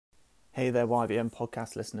Hey there, YBM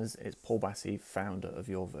podcast listeners. It's Paul Bassey, founder of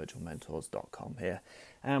YourVirtualMentors.com here.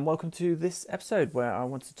 And welcome to this episode where I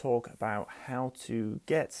want to talk about how to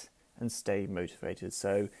get and stay motivated.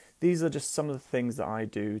 So these are just some of the things that I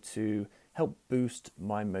do to help boost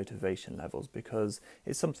my motivation levels, because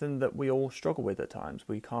it's something that we all struggle with at times.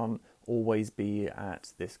 We can't always be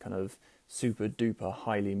at this kind of super duper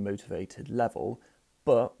highly motivated level,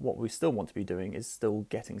 but what we still want to be doing is still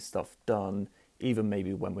getting stuff done, even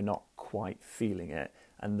maybe when we're not quite feeling it.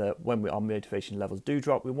 And that when our motivation levels do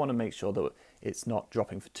drop, we want to make sure that it's not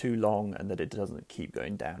dropping for too long and that it doesn't keep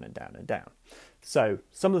going down and down and down. So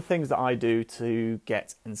some of the things that I do to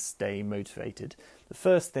get and stay motivated. The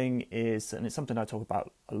first thing is, and it's something I talk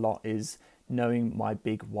about a lot, is knowing my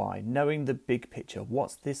big why, knowing the big picture.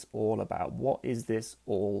 What's this all about? What is this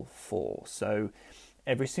all for? So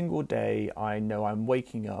every single day I know I'm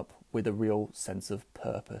waking up with a real sense of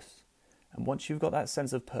purpose. And once you've got that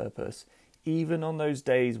sense of purpose, even on those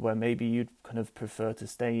days where maybe you'd kind of prefer to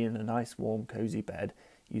stay in a nice, warm, cozy bed,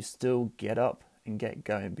 you still get up and get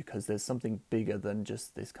going, because there's something bigger than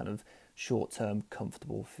just this kind of short-term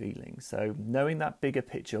comfortable feeling. So knowing that bigger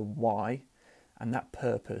picture why and that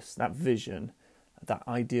purpose, that vision, that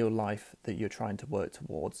ideal life that you're trying to work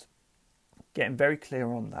towards, getting very clear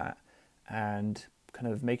on that and kind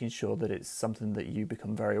of making sure that it's something that you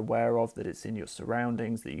become very aware of, that it's in your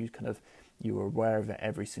surroundings, that you're aware of it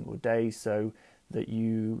every single day, so that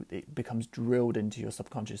it becomes drilled into your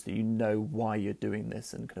subconscious that you know why you're doing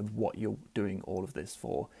this and kind of what you're doing all of this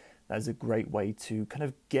for. That's a great way to kind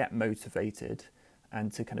of get motivated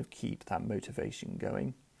and to kind of keep that motivation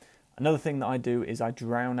going. Another thing that I do is I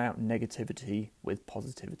drown out negativity with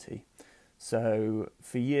positivity. So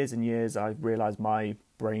for years and years, I've realized my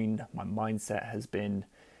brain, my mindset has been,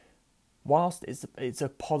 whilst it's a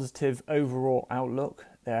positive overall outlook,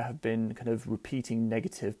 there have been kind of repeating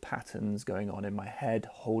negative patterns going on in my head,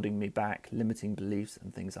 holding me back, limiting beliefs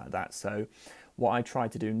and things like that. So what I try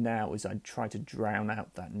to do now is I try to drown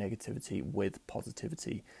out that negativity with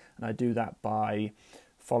positivity. And I do that by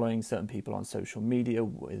following certain people on social media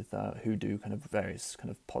with who do kind of various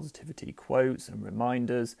kind of positivity quotes and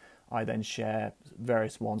reminders. I then share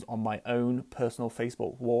various ones on my own personal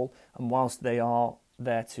Facebook wall. And whilst they are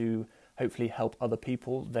there to hopefully help other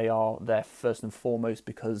people, they are there first and foremost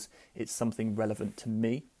because it's something relevant to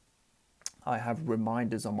me. I have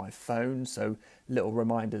reminders on my phone, so little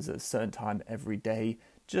reminders at a certain time every day,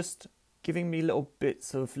 just giving me little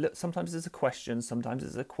bits of, sometimes it's a question, sometimes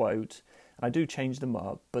it's a quote, and I do change them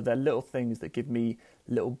up, but they're little things that give me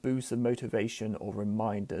little boosts of motivation or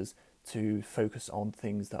reminders to focus on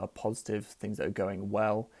things that are positive, things that are going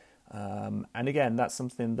well. And again, that's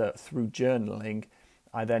something that through journaling,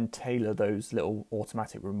 I then tailor those little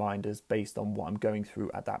automatic reminders based on what I'm going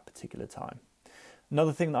through at that particular time.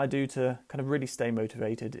 Another thing that I do to kind of really stay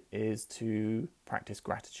motivated is to practice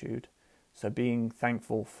gratitude. So being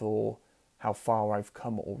thankful for how far I've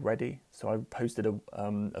come already. So I posted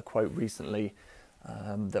a quote recently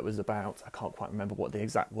that was about, I can't quite remember what the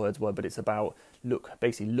exact words were, but it's about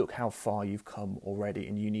look how far you've come already,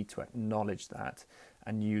 and you need to acknowledge that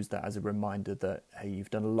and use that as a reminder that, hey, you've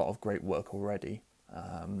done a lot of great work already.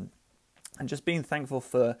 And just being thankful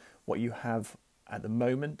for what you have at the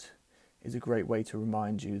moment is a great way to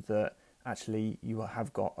remind you that actually you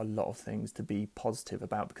have got a lot of things to be positive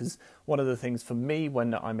about. Because one of the things for me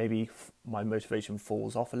when my motivation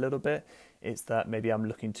falls off a little bit, it's that maybe I'm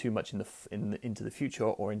looking too much into the future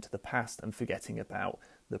or into the past and forgetting about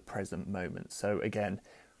the present moment. So again,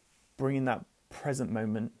 bringing that present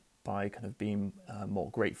moment by kind of being more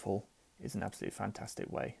grateful is an absolutely fantastic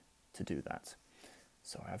way to do that.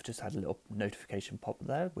 So I've just had a little notification pop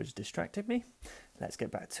there, which distracted me. Let's get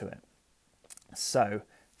back to it. So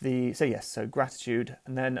gratitude.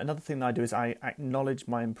 And then another thing that I do is I acknowledge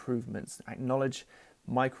my improvements, acknowledge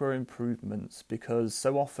micro improvements, because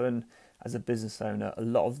so often as a business owner, a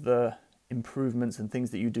lot of the improvements and things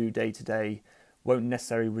that you do day to day won't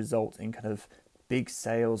necessarily result in kind of big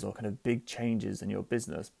sales or kind of big changes in your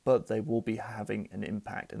business, but they will be having an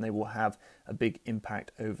impact, and they will have a big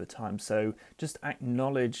impact over time. So just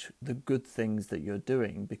acknowledge the good things that you're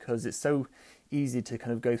doing, because it's so easy to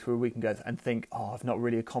kind of go through a week and think, oh, I've not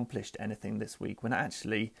really accomplished anything this week, when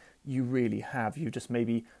actually you really have. You've just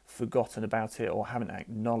maybe forgotten about it or haven't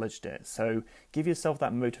acknowledged it. So give yourself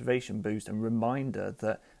that motivation boost and reminder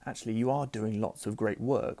that actually you are doing lots of great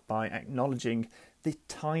work by acknowledging the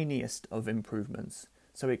tiniest of improvements.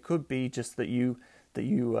 So it could be just that you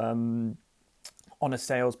on a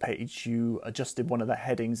sales page, you adjusted one of the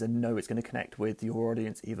headings and know it's going to connect with your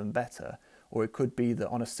audience even better. or it could be that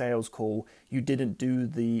on a sales call you didn't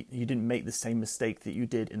make the same mistake that you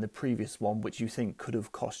did in the previous one, which you think could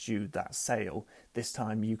have cost you that sale. This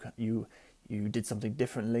time you did something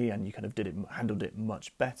differently and you kind of handled it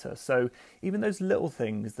much better. So even those little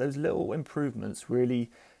things, those little improvements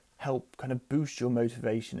really help kind of boost your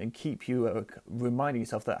motivation and keep you reminding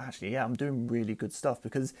yourself that actually, I'm doing really good stuff,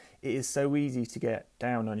 because it is so easy to get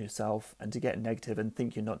down on yourself and to get negative and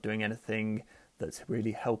think you're not doing anything that's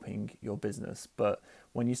really helping your business. But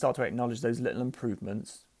when you start to acknowledge those little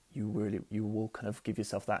improvements, you will kind of give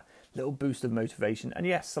yourself that little boost of motivation. And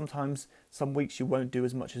yes, sometimes some weeks you won't do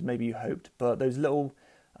as much as maybe you hoped, but those little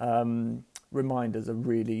reminders are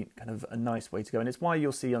really kind of a nice way to go. And it's why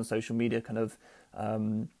you'll see on social media kind of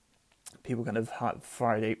people kind of have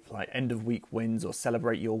Friday, like end of week wins, or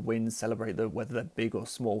celebrate your wins, celebrate whether they're big or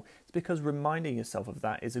small. It's because reminding yourself of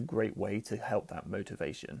that is a great way to help that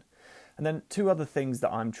motivation. And then two other things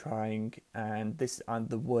that I'm trying, and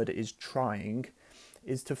the word is trying,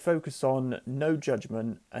 is to focus on no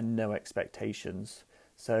judgment and no expectations.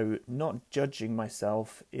 So not judging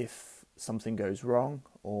myself if something goes wrong,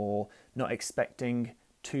 or not expecting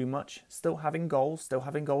too much, still having goals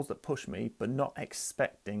that push me, but not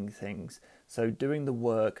expecting things. So doing the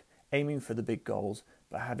work, aiming for the big goals,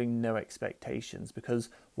 but having no expectations. Because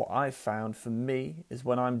what I've found for me is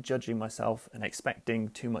when I'm judging myself and expecting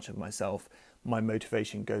too much of myself, my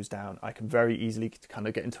motivation goes down. I can very easily kind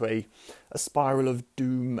of get into a spiral of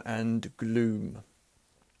doom and gloom.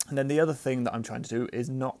 And then the other thing that I'm trying to do is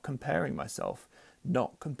not comparing myself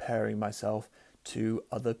to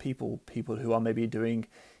other people who are maybe doing,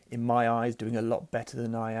 in my eyes, doing a lot better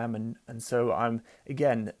than I am. And so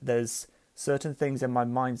there's certain things in my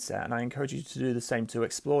mindset, and I encourage you to do the same, to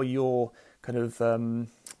explore your kind of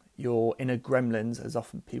your inner gremlins, as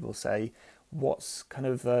often people say. What's kind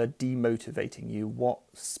of demotivating you? What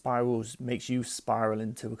makes you spiral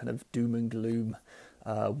into a kind of doom and gloom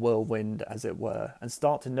whirlwind, as it were? And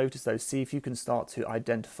start to notice those. See if you can start to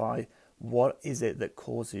identify what is it that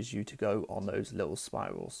causes you to go on those little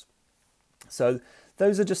spirals. So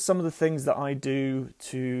those are just some of the things that I do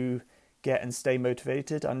to get and stay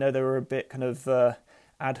motivated. I know they were a bit kind of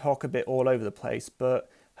ad hoc, a bit all over the place,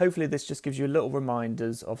 but hopefully this just gives you little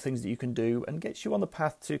reminders of things that you can do and gets you on the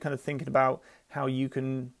path to kind of thinking about how you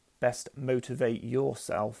can best motivate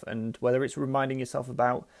yourself, and whether it's reminding yourself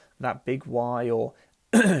about that big why, or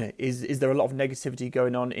is there a lot of negativity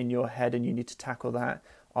going on in your head and you need to tackle that?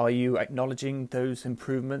 Are you acknowledging those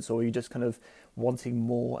improvements, or are you just kind of wanting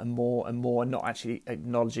more and more and more, and not actually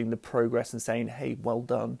acknowledging the progress and saying, hey, well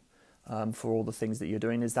done for all the things that you're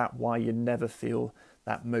doing? Is that why you never feel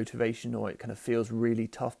that motivation, or it kind of feels really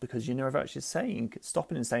tough because you're never actually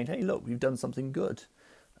stopping and saying, hey, look, we've done something good,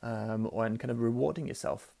 and kind of rewarding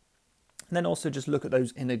yourself? And then also just look at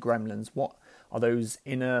those inner gremlins. What are those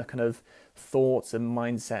inner kind of thoughts and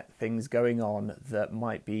mindset things going on that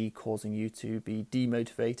might be causing you to be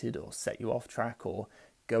demotivated, or set you off track, or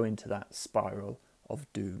go into that spiral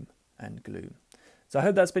of doom and gloom? So I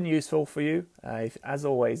hope that's been useful for you. As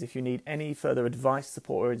always, if you need any further advice,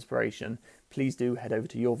 support, or inspiration, please do head over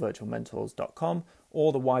to yourvirtualmentors.com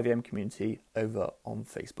or the YVM community over on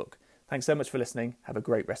Facebook. Thanks so much for listening. Have a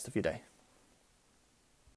great rest of your day.